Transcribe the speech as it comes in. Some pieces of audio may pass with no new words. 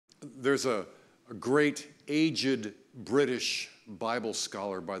There's a great aged British Bible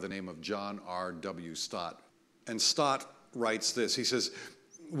scholar by the name of John R.W. Stott. And Stott writes this. He says,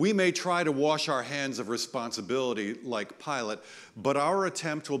 "We may try to wash our hands of responsibility like Pilate, but our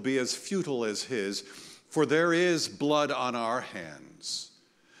attempt will be as futile as his, for there is blood on our hands.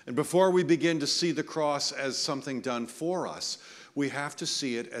 And before we begin to see the cross as something done for us, we have to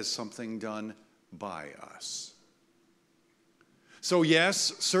see it as something done by us." So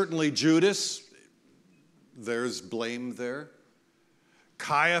yes, certainly Judas, there's blame there.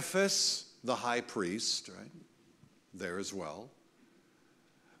 Caiaphas, the high priest, right, there as well.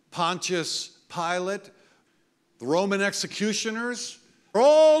 Pontius Pilate, the Roman executioners, are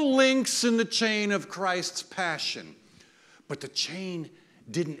all links in the chain of Christ's passion. But the chain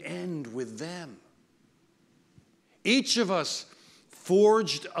didn't end with them. Each of us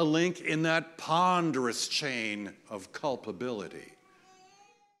forged a link in that ponderous chain of culpability.